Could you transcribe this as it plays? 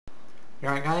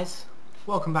Alright guys,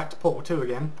 welcome back to Portal 2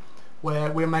 again,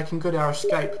 where we're making good our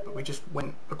escape, but we just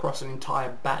went across an entire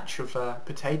batch of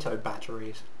potato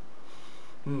batteries.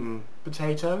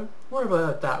 Potato? Where have I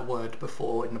heard that word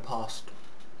before in the past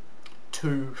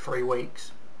 2-3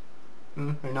 weeks?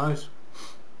 Who knows?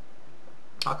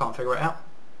 I can't figure it out.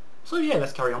 So yeah,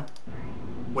 let's carry on.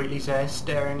 Wheatley's there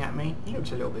staring at me. He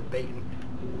looks a little bit beaten.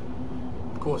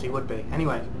 Of course he would be.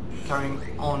 Anyway, carrying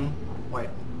on. Wait.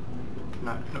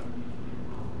 No.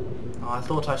 Oh, I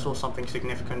thought I saw something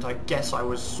significant. I guess I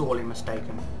was sorely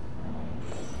mistaken.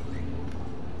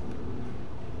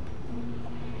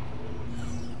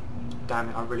 Damn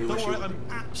it, I really wish you... I'm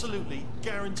absolutely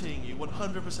guaranteeing you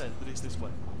 100% that it's this way.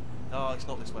 Oh, it's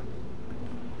not this way.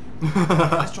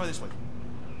 Let's try this way.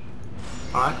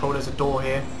 Alright, cool, there's a door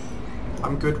here.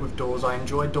 I'm good with doors. I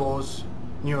enjoy doors.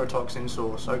 Neurotoxin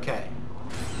source, okay.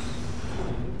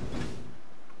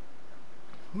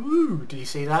 Woo! Did you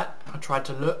see that? I tried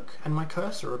to look and my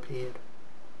cursor appeared.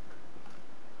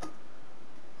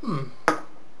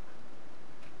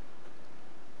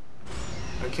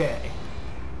 Okay.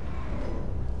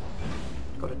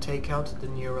 Gotta take out the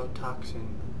neurotoxin.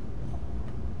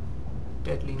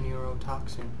 Deadly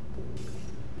neurotoxin.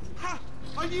 Ha!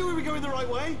 I knew we were going the right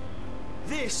way!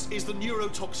 This is the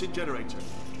neurotoxin generator.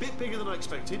 Bit bigger than I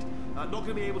expected. Not going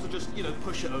to be able to just,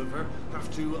 push it over.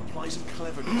 Have to apply some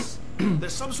cleverness.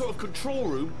 There's some sort of control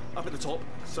room up at the top,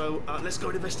 so let's go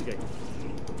and investigate.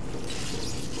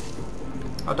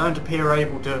 I don't appear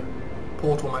able to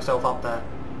portal myself up there.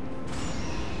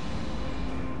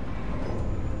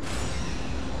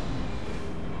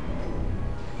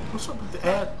 What's up with the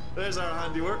air? There's our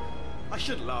handiwork. I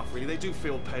shouldn't laugh, really. They do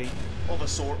feel pain, of a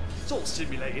sort. It's all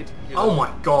simulated. Oh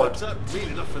my god. But real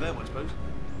enough for them, I suppose.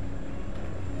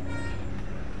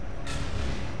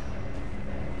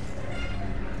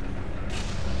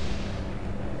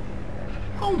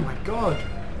 Oh my god.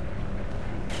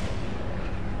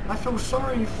 I feel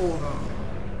sorry for them.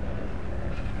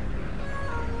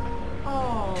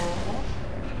 Oh.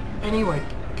 Anyway,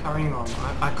 carrying on.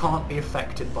 I can't be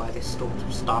affected by this sort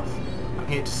of stuff. I'm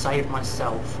here to save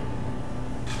myself.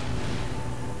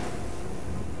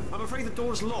 I'm afraid the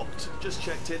door's locked. Just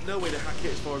checked it. No way to hack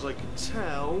it as far as I can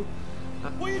tell.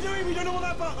 What are you doing? We don't know what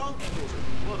that button... Oh,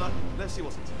 well done. Let's see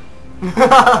what's inside.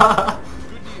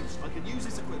 Good news. I can use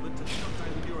this equipment to shut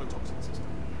down the neurotoxin system.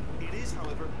 It is,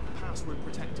 however, password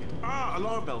protected. Ah,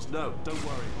 alarm bells. No, don't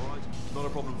worry, alright? Not a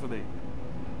problem for me.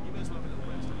 You may as well have a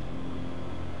little rest.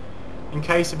 In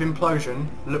case of implosion,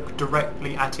 look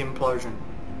directly at implosion.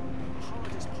 The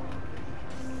hardest part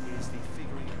is the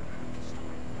figuring out.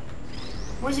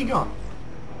 Where's he gone?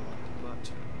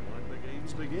 But let the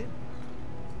games begin.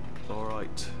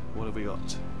 Alright, what have we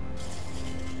got?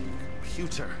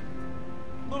 Computer.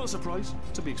 Not a surprise,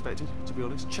 to be expected, to be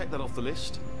honest. Check that off the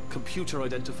list. Computer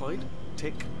identified.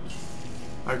 Tick.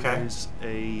 Okay. There's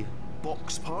a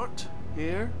box part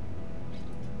here.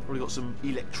 Probably got some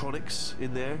electronics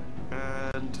in there.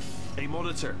 And a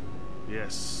monitor.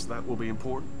 Yes, that will be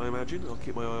important, I imagine. I'll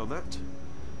keep my eye on that.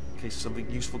 In case something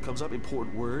useful comes up.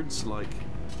 Important words like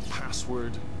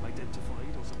password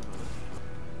identified or something like that.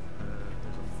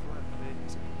 There's a flat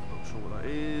bit. Not sure what that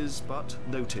is, but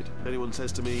noted. Anyone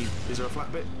says to me, is there a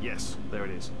flat bit? Yes, there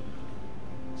it is.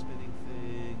 Spinning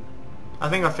thing. I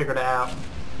think I figured it out.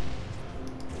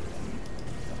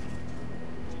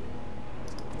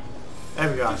 There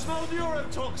we go. You smell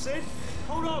neurotoxin?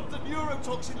 Hold on, the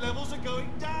neurotoxin levels are going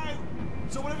down.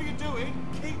 So whatever you're doing,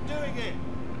 keep doing it.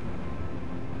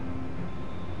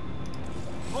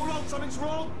 Hold on, something's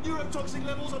wrong. Neurotoxin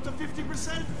levels up to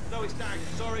 50%. No, it's down.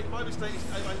 Sorry, my mistake.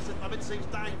 I meant to say it's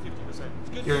down 50%. It's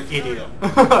good. You're an idiot.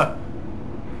 That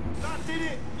did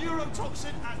it.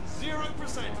 Neurotoxin at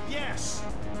 0%. Yes.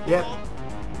 Yep.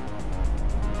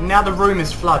 Now the room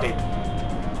is flooded.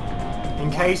 In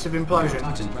case of implosion.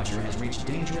 Toxin pressure has reached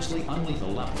dangerously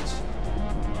unlethal levels.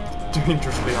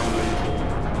 Dangerously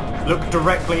unlethal. Look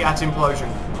directly at implosion.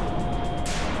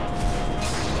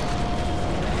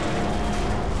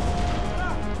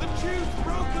 The tube's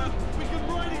broken. We can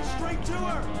ride it straight to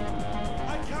her.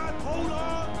 I can't. Hold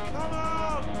on. Come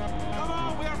on. Come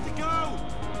on. We have to go.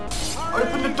 Hurry.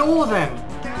 Open the door then.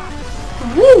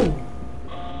 Woo!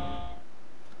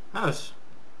 That was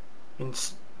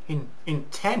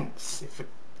intense, if it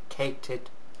caked it.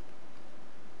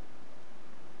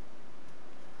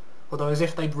 Although as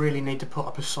if they'd really need to put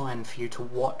up a sign for you to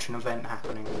watch an event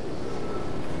happening.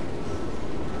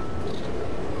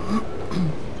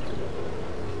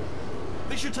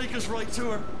 This should take us right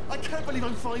to her. I can't believe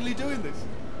I'm finally doing this.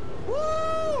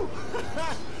 Woo!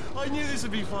 I knew this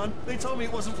would be fun. They told me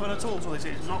it wasn't fun at all, so they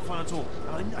said it's not fun at all.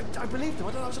 And I believed them.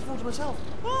 I don't know, I was a fool to myself.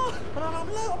 Oh, and I'm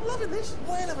loving this.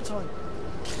 Whale of a time.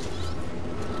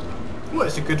 Well,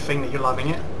 it's a good thing that you're loving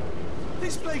it.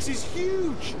 This place is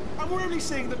huge, and we're only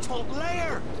seeing the top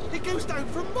layer. It goes down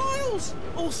for miles.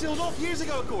 All sealed off years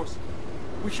ago, of course.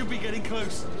 We should be getting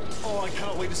close. Oh, I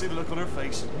can't wait to see the look on her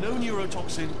face. No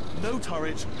neurotoxin, no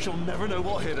turret. She'll never know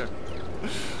what hit her.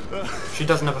 She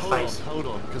doesn't have a face. Hold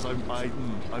on, because I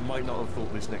might not have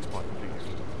thought this next part completely.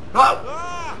 Oh!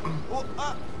 Ah! Well,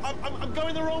 I'm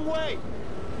going the wrong way.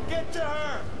 Get to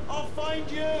her. I'll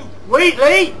find you.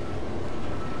 Wheatley!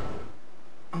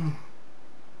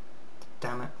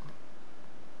 Damn it.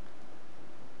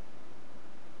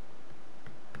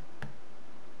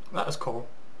 That was cool.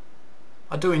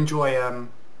 I do enjoy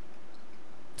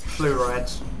flu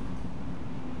rides.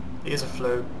 It is a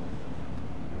flu.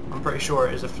 I'm pretty sure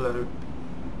it is a flu.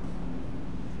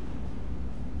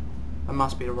 That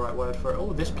must be the right word for it.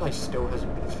 Oh, this place still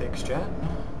hasn't been fixed yet.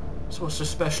 So what's so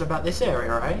special about this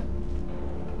area, eh?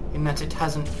 In that it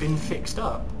hasn't been fixed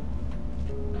up.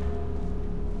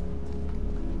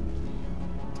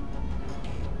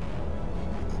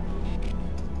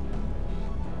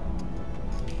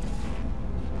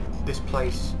 This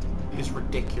place is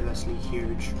ridiculously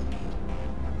huge.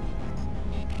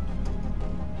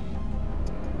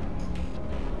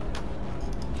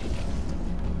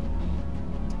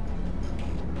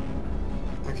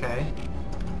 Okay.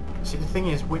 See, the thing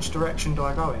is, which direction do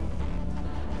I go in?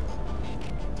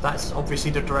 That's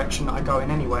obviously the direction that I go in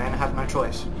anyway, and I have no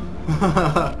choice.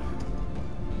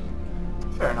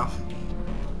 Fair enough.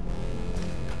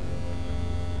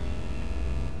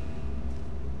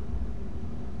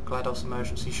 GLaDOS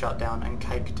emergency shutdown and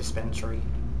cake dispensary.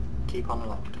 Keep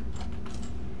unlocked.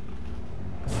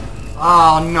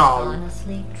 Oh no!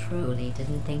 Honestly, truly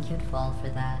didn't think you'd fall for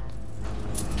that.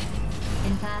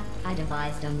 In fact, I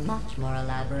devised a much more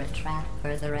elaborate trap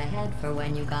further ahead for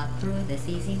when you got through this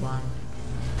easy one.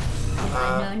 If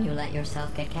I'd known you let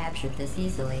yourself get captured this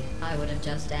easily, I would have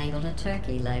just dangled a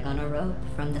turkey leg on a rope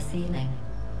from the ceiling.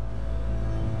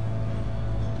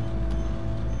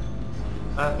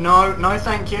 No, no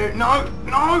thank you, no,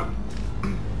 no!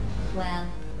 Well,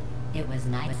 it was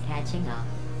nice catching up.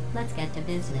 Let's get to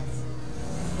business.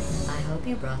 I hope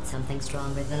you brought something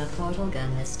stronger than a portal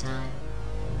gun this time.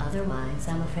 Otherwise,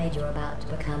 I'm afraid you're about to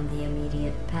become the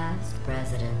immediate past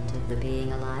president of the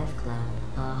Being Alive Club.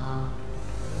 Uh-huh.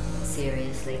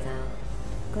 Seriously, though.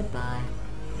 Goodbye.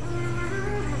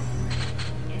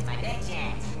 It's my big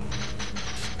chance.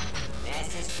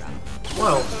 This is trouble.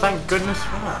 Well, thank goodness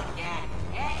for that. Yeah,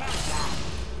 here comes trouble.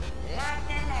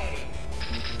 Locked and loaded.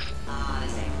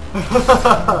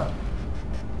 Honestly.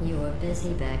 You were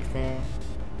busy back there.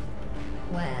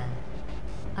 Well,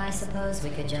 I suppose we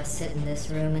could just sit in this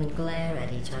room and glare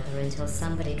at each other until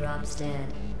somebody drops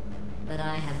dead. But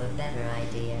I have a better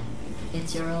idea.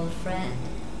 It's your old friend,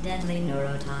 deadly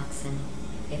neurotoxin.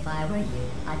 If I were you,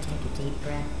 I'd take a deep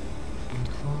breath and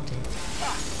hold it.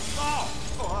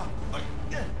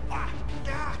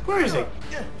 Where is he?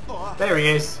 There he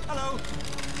is. Hello.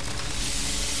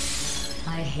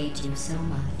 I hate you so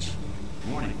much.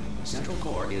 Warning. Central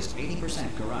core is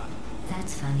 80% corrupt.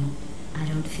 That's funny. I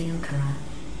don't feel corrupt.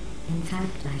 In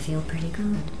fact, I feel pretty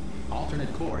good.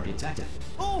 Alternate core detected.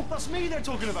 Oh, that's me they're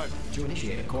talking about. To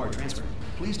initiate a core transfer,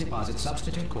 please deposit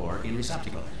substitute core in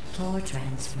receptacle. Core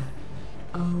transfer.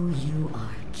 Oh, you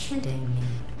are kidding me.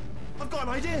 I've got an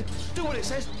idea. Do what it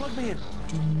says. Plug me in.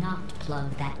 Do not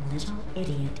plug that little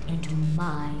idiot into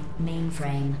my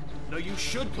mainframe. No, you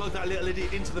should plug that little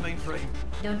idiot into the mainframe.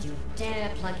 Don't you dare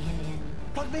plug him in.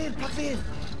 Plug me in. Plug me in.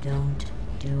 Don't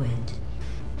do it.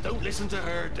 Don't listen to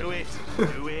her. Do it.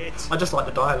 Do it. I just like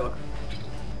the dialogue.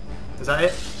 Is that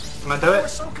it? Can I do We're it?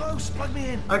 so close. Plug me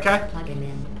in. Okay. Plug him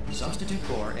in. Substitute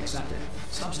core accepted.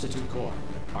 Substitute core.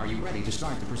 Are you ready to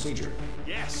start the procedure?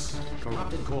 Yes.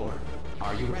 Corrupted core.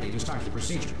 Are you ready to start the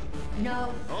procedure?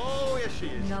 No. Oh, yes, she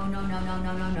is. No, no, no, no,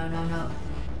 no, no, no, no, no.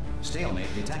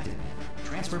 Stalemate detected.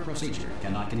 Transfer procedure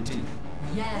cannot continue.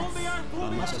 Pull me Yes. out. Pull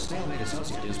me Unless out. a stalemate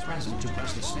associate is present to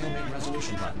press the stalemate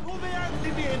resolution button. Pull me out.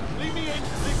 Leave me in. Leave me in.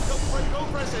 Go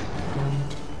press it.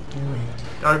 Don't do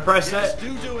it. Don't press Yes,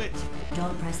 it. do it.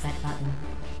 Don't press that button.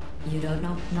 You don't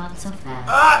know, not so fast.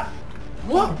 Ah!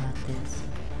 Think What? about this.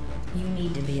 You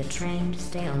need to be a trained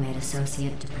stalemate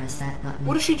associate to press that button.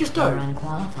 What did she just do? You're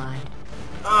unqualified.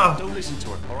 Ah! Don't listen to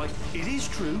her, all right? It is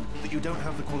true that you don't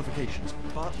have the qualifications,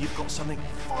 but you've got something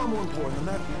far more important than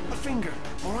that. A finger,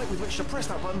 all right, with which to press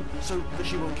that button so that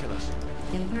she won't kill us.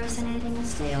 Impersonating a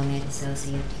stalemate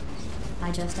associate.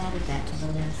 I just added that to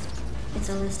the list. It's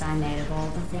a list I made of all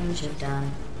the things you've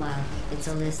done. Well, it's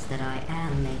a list that I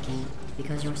am making,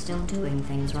 because you're still doing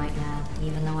things right now,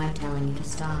 even though I'm telling you to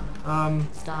stop.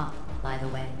 Stop, by the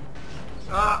way.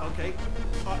 Okay,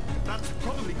 that's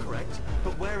probably correct,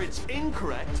 but where it's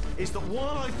incorrect is that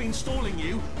while I've been stalling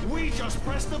you, we just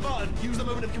pressed the button. Use the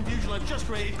moment of confusion I've just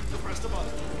created to press the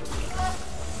button.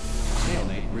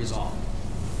 Stalemate resolved.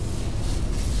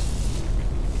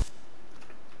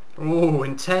 Ooh,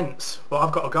 intense. Well,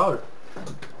 I've got to go.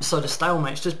 So the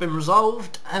stalemate's just been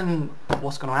resolved, and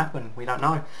what's going to happen? We don't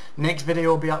know. Next video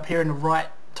will be up here in the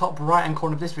top right hand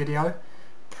corner of this video.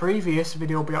 Previous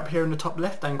video will be up here in the top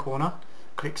left hand corner.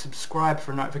 Click subscribe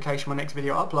for a notification when next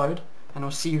video upload, and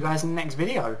I'll see you guys in the next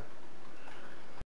video.